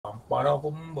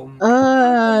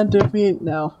Did we...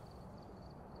 No.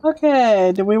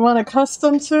 Okay, do we want a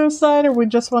custom suicide, or we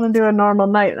just want to do a normal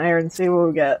nightmare and see what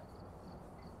we get?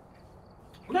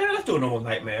 Let's do a normal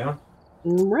nightmare.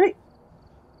 Right.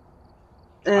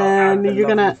 And you're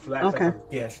gonna... Okay.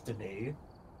 Destiny.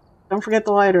 Don't forget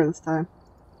the lighter this time.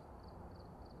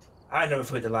 I never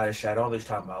forget the lighter, Shad. All this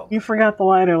time about. You forgot the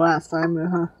lighter last time,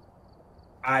 Muha.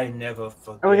 I never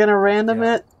forget. Are we gonna random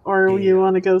it, or you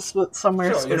want to go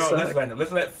somewhere sure, specific? Let's random.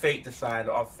 Let's let fate decide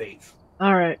our fates.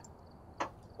 Alright.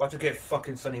 Want to get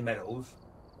fucking Sunny Meadows.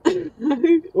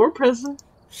 Or prison.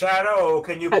 Shadow,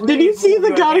 can you please Did you see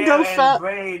the gotta go fast?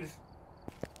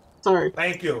 Sorry.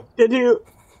 Thank you. Did you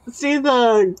see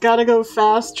the gotta go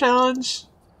fast challenge?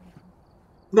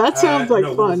 That sounds like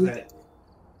fun.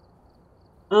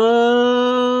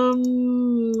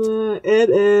 It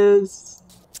is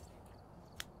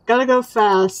gotta go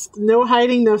fast. No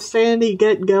hiding, no sanity,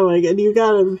 get going. And you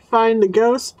gotta find the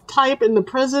ghost type in the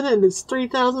prison, and it's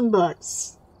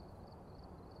 $3,000.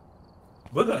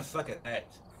 We're gonna suck at that.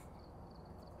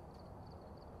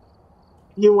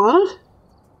 You wanna?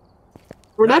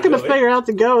 We're not gonna figure out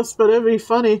the ghost, but it'd be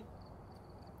funny.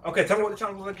 Okay, tell me what the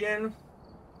challenge was again.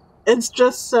 It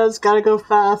just says gotta go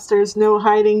fast, there's no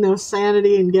hiding, no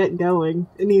sanity, and get going.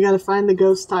 And you gotta find the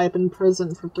ghost type in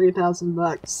prison for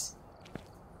 $3,000.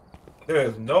 There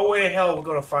is no way in hell we're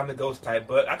gonna find the ghost type,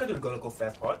 but I could do the go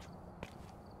fast part.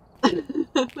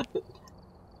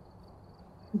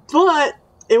 But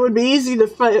it would be easy to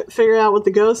figure out what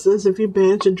the ghost is if you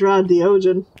manage to draw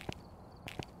Diogen.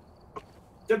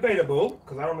 Debatable,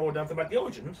 because I don't know nothing about the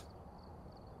Diogens.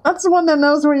 That's the one that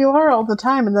knows where you are all the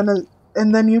time,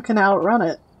 and then you can outrun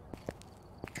it.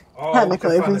 Oh,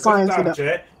 technically, if he's lying to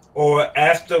them. Or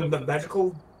ask them the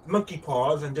magical monkey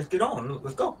paws and just get on.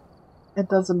 Let's go. It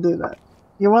doesn't do that.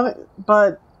 You want it,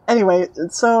 but anyway.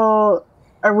 So,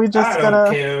 are we just gonna? I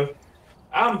don't care.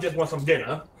 I just want some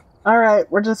dinner. All right,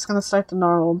 we're just gonna start the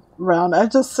normal round. I'm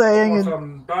just saying. I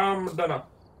want some dinner.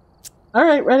 All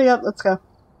right, ready up. Let's go.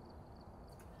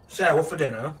 Shad, what for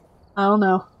dinner? I don't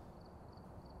know.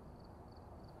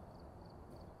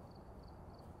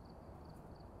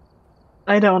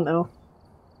 I don't know.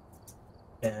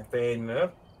 Yeah, fair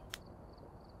enough.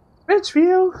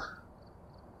 Richview.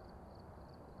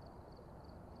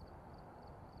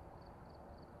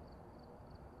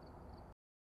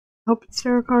 Hope it's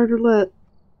tarot card roulette.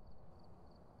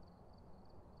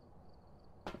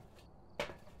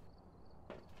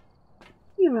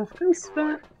 EMF ghost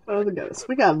back. Oh, the ghost.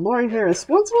 We got Lori Harris.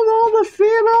 What's with all the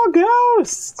female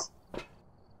ghosts?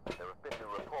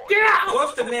 Yeah!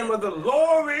 What's the name of the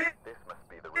Lori?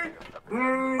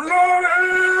 Lori!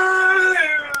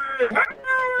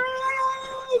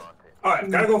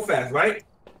 Alright, gotta go fast, right?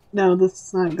 No, this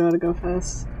is not gotta go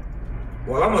fast.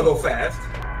 Well, I'm gonna go fast.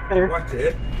 Fair. Watch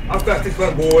it. I'm fast as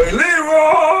my boy, Leroy!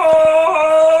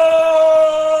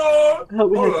 I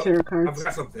hope we have tarot cards. I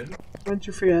forgot something. What'd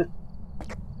you forget?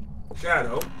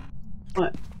 Shadow.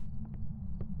 What?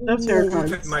 No tarot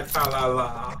cards. My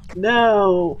fa-la-la.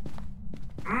 No.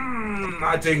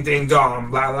 My ding ding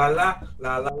dong. La la la.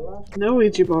 La la la. No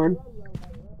Ouija board.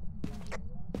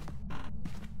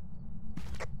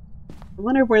 I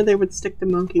wonder where they would stick the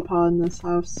monkey paw in this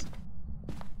house.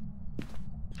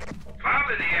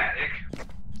 Probably the attic.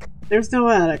 There's no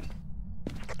attic.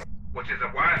 Which is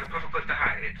a wise and perfect place to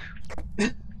hide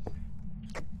it.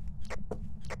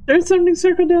 There's something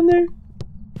circled down there?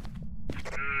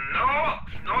 No,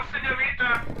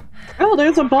 senorita. Oh,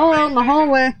 there's a ball out in the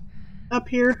hallway. Up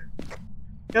here.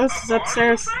 Ghost is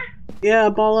upstairs. Yeah,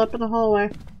 a ball up in the hallway.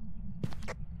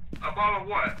 A ball of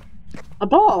what? A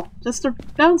ball. Just a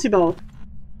bouncy ball.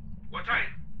 What type?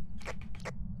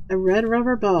 A red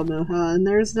rubber ball, Muha. And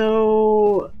there's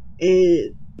no...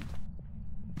 There's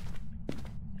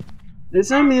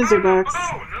no music box.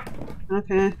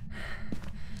 Okay.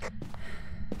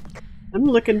 I'm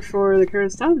looking for the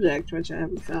cursed object, which I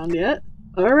haven't found yet.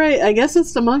 Alright, I guess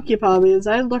it's the monkey paw, because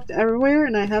I looked everywhere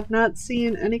and I have not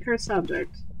seen any cursed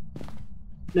object.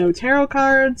 No tarot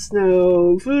cards,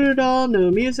 no voodoo doll, no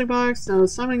music box, no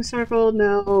summoning circle,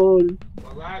 no...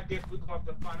 Well, I guess we're going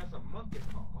to find us a monkey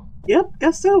paw. Yep,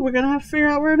 guess so. We're gonna have to figure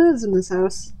out where it is in this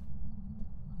house.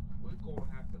 We're going to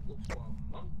have to look for a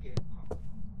monkey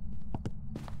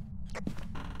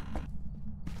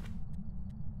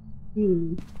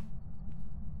paw.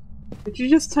 Did you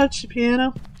just touch the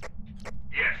piano?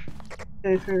 Yes.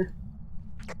 Okay, fair.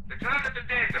 The time of the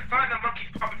day is to find the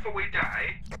monkey's paw before we die.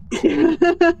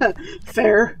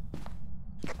 Fair.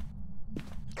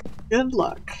 Good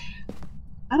luck.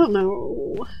 I don't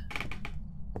know.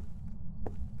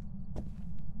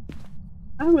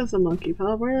 I was a monkey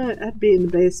paw. Where I'd be in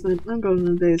the basement. I'm going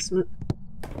to the basement.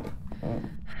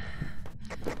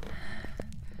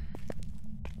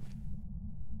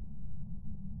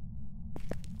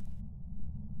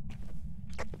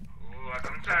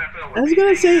 I was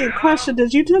gonna say a question.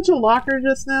 Did you touch a locker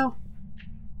just now?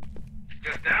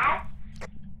 Just now?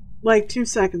 Like 2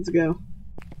 seconds ago.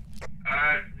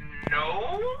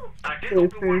 No. I did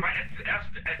open one right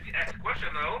at the question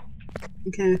though.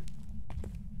 Okay.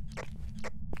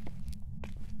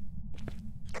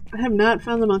 I have not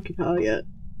found the monkey paw yet.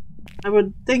 I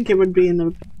would think it would be in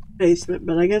the basement,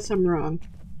 but I guess I'm wrong.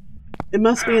 It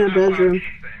must be in a bedroom.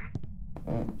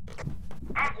 I'm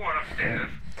going upstairs.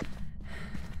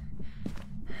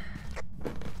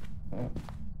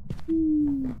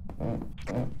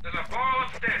 There's a ball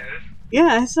upstairs. Yeah,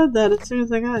 I said that as soon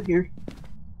as I got here.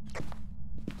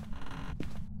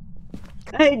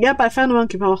 Hey, yep, I found a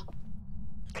monkey paw.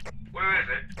 Where is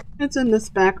it? It's in this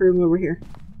back room over here.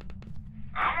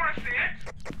 I want to see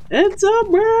it. It's up!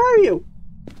 Where are you?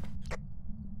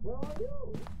 Where are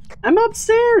you? I'm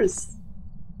upstairs!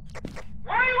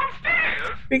 Why are you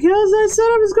upstairs? Because I said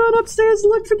I was going upstairs to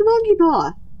look for the monkey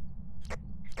paw.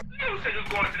 You said you was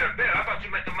going to the bed. I thought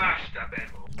you meant the master bed.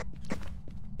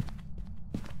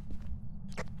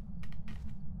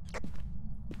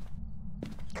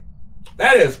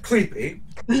 That is creepy.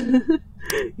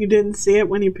 You didn't see it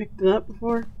when you picked it up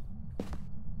before?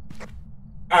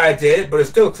 I did, but it's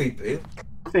still creepy.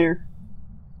 Fair.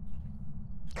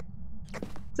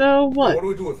 So what? What do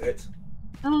we do with it?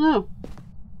 I don't know.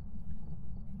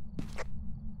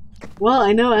 Well,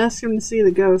 I know asking to see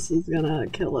the ghost is gonna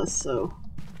kill us, so...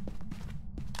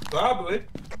 Probably.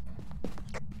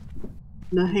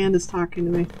 The hand is talking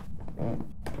to me.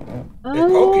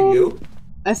 It's poking you.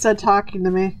 I said talking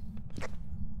to me.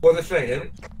 What is it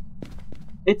saying?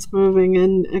 It's moving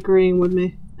and agreeing with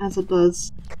me, as it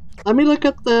does. Let me look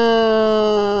at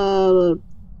the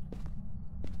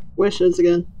wishes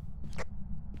again.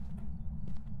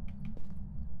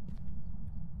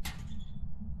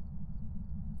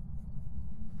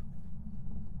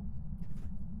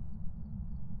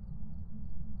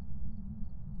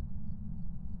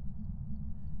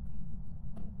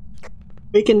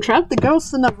 We can trap the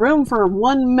ghost in the room for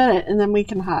 1 minute and then we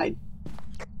can hide.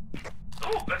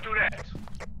 Oh, let's do that.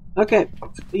 Okay,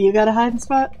 you got a hiding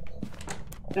spot?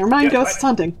 Never mind, Yeah, ghost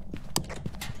hunting.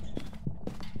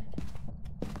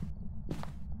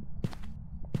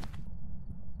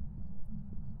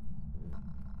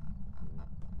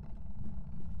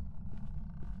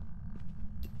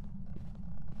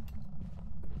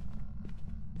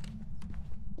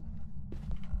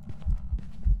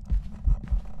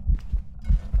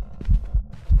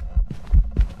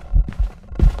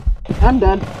 I'm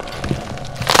done. How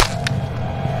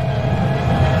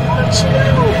did she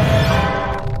know?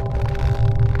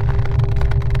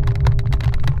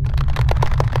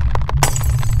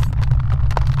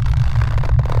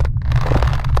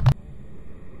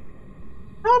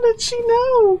 How did she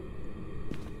know?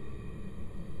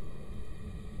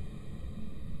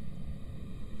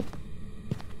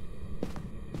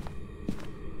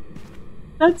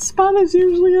 That spot is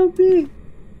usually OP.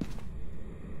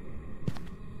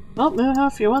 Well, Muha,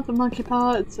 if you want the monkey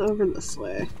paw, it's over this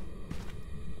way.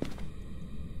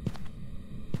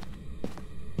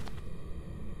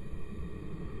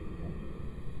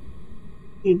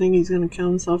 You think he's gonna kill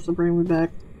himself to bring me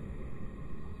back?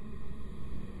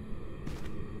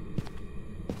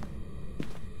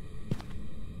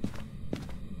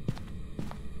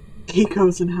 He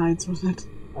goes and hides with it.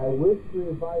 I wish to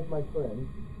revive my friend.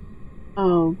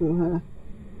 Oh, Muha.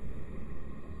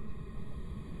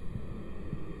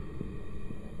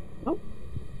 Oh.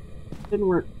 Didn't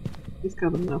work. He's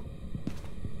coming though.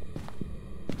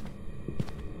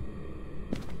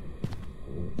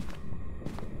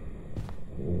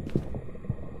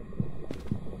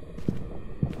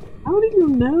 How do you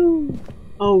know?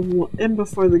 Oh, and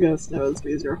before the ghost knows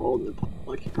because you're holding the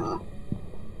monkey paw.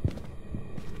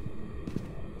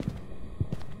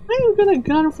 How are you gonna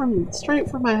gun from straight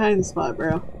from my hiding spot,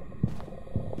 bro?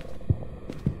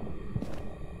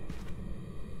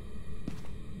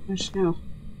 Where'd she go?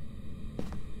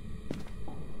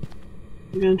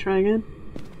 You gonna try again?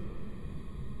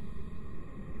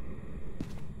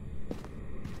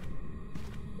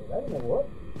 That didn't work.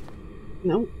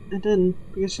 Nope, it didn't,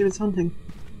 because she was hunting.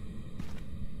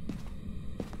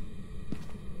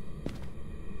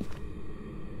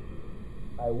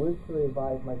 I wish to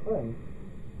revive my friend.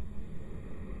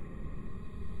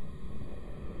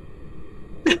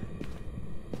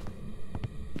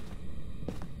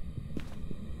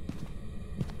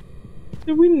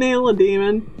 Did we nail a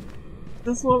demon?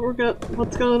 This is what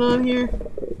what's going on here?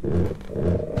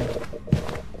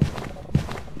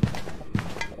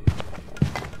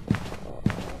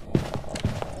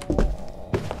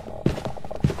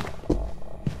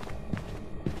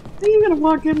 How are you gonna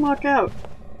walk in, walk out?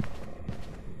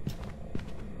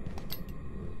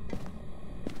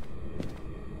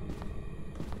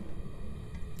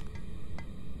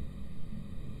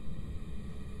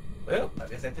 Well, I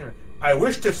guess that's it. I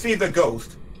wish to see the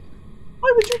ghost.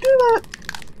 Why would you do that?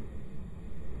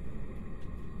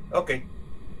 Okay.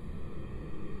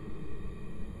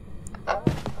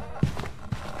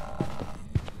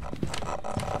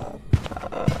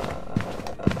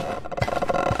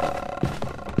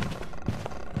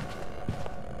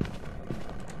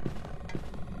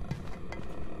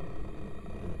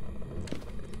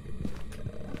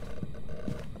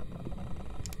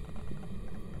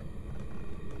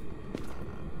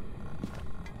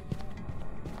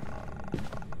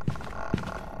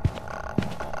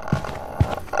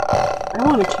 I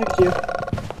want to kick you.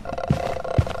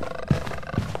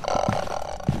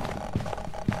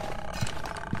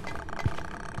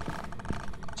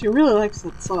 She really likes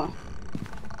that saw.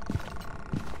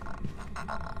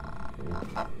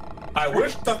 I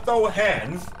wish to throw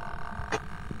hands.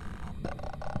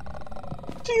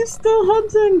 She's still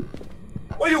hunting!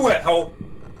 Where you at, ho?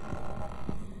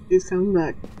 She's coming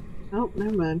back. Oh,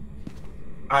 never mind.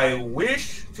 I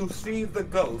wish to see the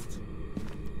ghost.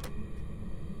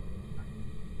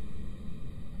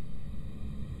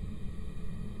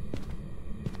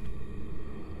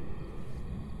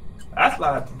 That's a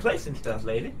lot of complacent stuff,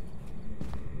 lady.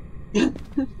 Yeah,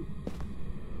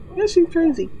 she's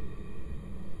crazy.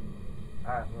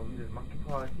 Alright, I'm gonna leave this monkey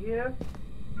paw here.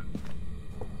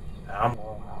 I'm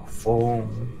on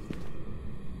phone.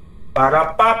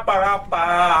 Ba-da-ba-ba-da-ba.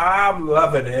 I'm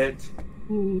loving it.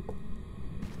 Mm.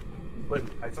 But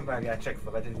sometimes I gotta check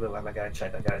for. I just realized I gotta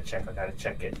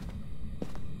check it.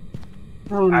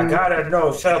 Oh, no. I gotta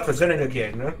know self-presenting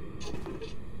again, huh?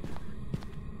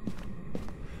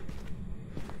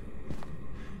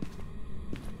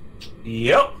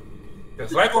 Yep.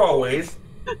 Just like always.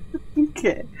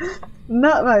 Okay.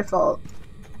 Not my fault.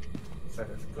 Set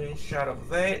a screenshot of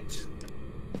that.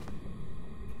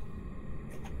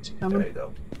 She There coming? you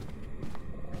go.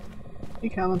 She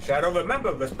coming. Shadow,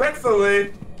 remember,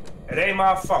 respectfully, it ain't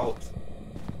my fault.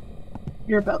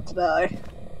 You're about to die.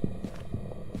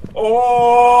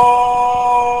 Oh,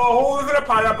 who's in the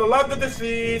pineapple? Love the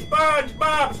deceased.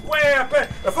 SpongeBob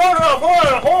SquarePants. The photo of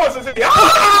horses in the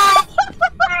ah!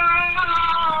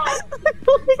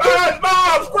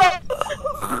 SpongeBob SquarePants.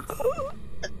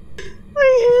 I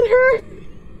hit her.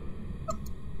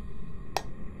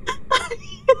 I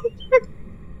hit her.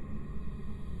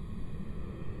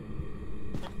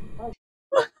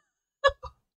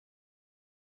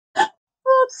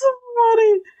 That's so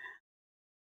funny.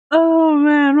 Oh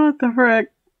man, what the frick?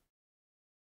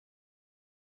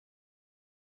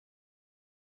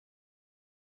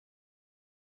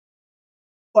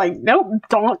 Like, nope,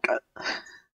 donk.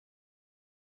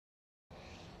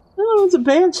 Oh, it's a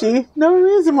banshee. No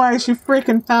reason why she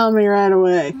freaking found me right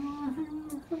away.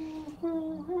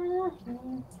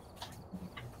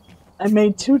 I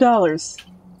made $2.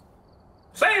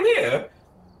 Same here.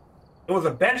 It was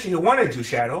a banshee who wanted you,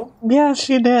 Shadow. Yeah,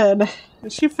 she did.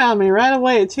 She found me right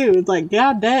away, too. It's like,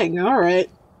 god dang, alright.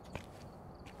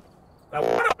 Now,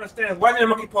 what I don't understand is why didn't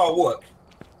the monkey paw work?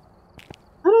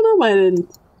 I don't know why I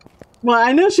didn't. Well,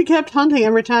 I know she kept hunting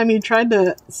every time you tried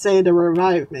to say to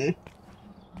revive me.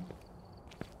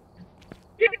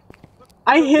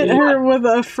 I hit her with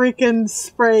a freaking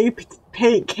spray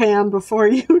paint can before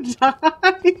you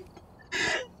died.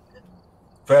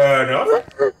 Fair enough.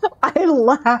 I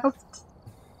laughed.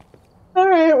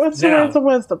 Alright, what's the Now- words of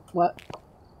wisdom? What?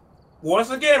 Once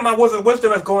again, my words of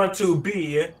wisdom is going to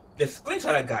be the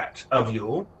screenshot I got of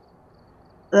you.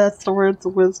 That's the words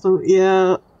of wisdom,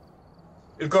 yeah.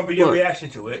 It's going to be your What? reaction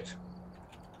to it.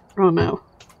 Oh no.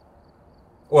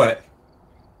 What?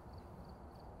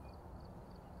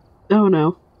 Oh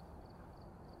no.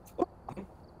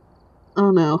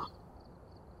 Oh no.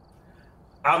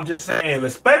 I'm just saying,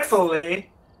 respectfully,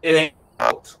 it ain't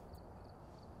out.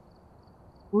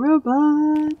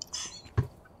 Robot.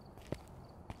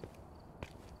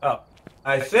 Oh,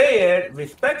 I said,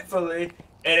 respectfully,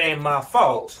 it ain't my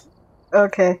fault.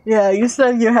 Okay, yeah, you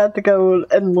said you had to go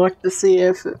and look to see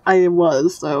if I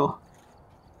was, so.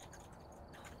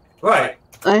 Right.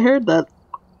 I heard that.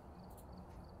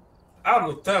 I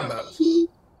was talking about.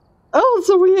 Oh,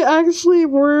 so we actually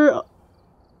were.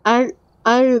 I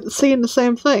seeing the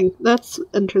same thing. That's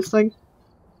interesting.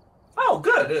 Oh,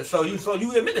 good. So you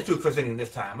admit that you were presenting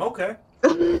this time. Okay.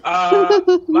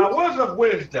 My words of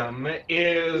wisdom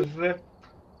is,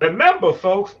 remember,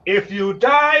 folks, if you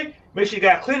die, make sure you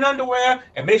got clean underwear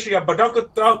and make sure your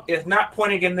badunka thumb is not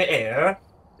pointing in the air.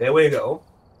 There we go.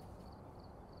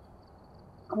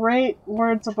 Great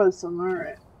words of wisdom. All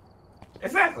right.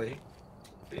 Exactly.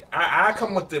 I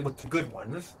come with the good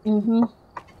ones. Mm-hmm.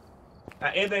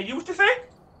 Anything you used to say?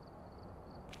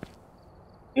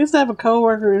 I used to have a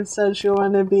coworker who said she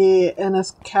wanted to be in a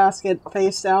casket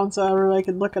face down so everybody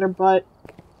could look at her butt.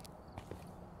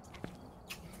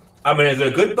 I mean, is it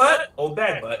a good butt or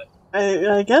bad butt?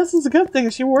 I guess it's a good thing.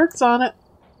 She works on it.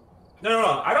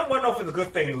 No. I don't want to know if it's a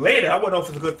good thing later. I want to know if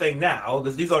it's a good thing now.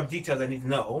 These are details I need to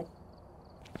know.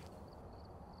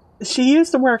 She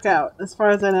used to work out, as far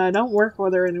as I know. I don't work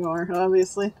with her anymore,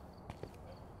 obviously.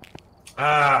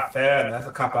 Ah, fair enough. That's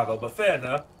a cop out though, but fair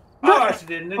enough. Alright, she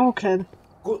didn't. Okay.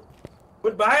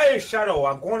 Goodbye, Shadow.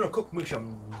 I'm going to cook me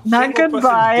some. Not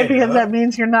goodbye, because that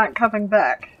means you're not coming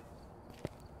back.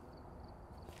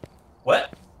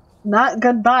 What? Not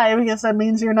goodbye, because that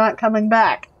means you're not coming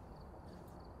back.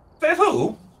 Says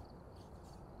who?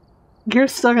 You're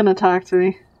still gonna talk to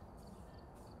me.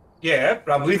 Yeah,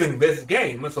 but I'm leaving this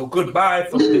game, so goodbye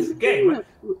from this game.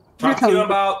 Talk to you in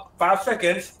about 5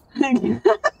 seconds.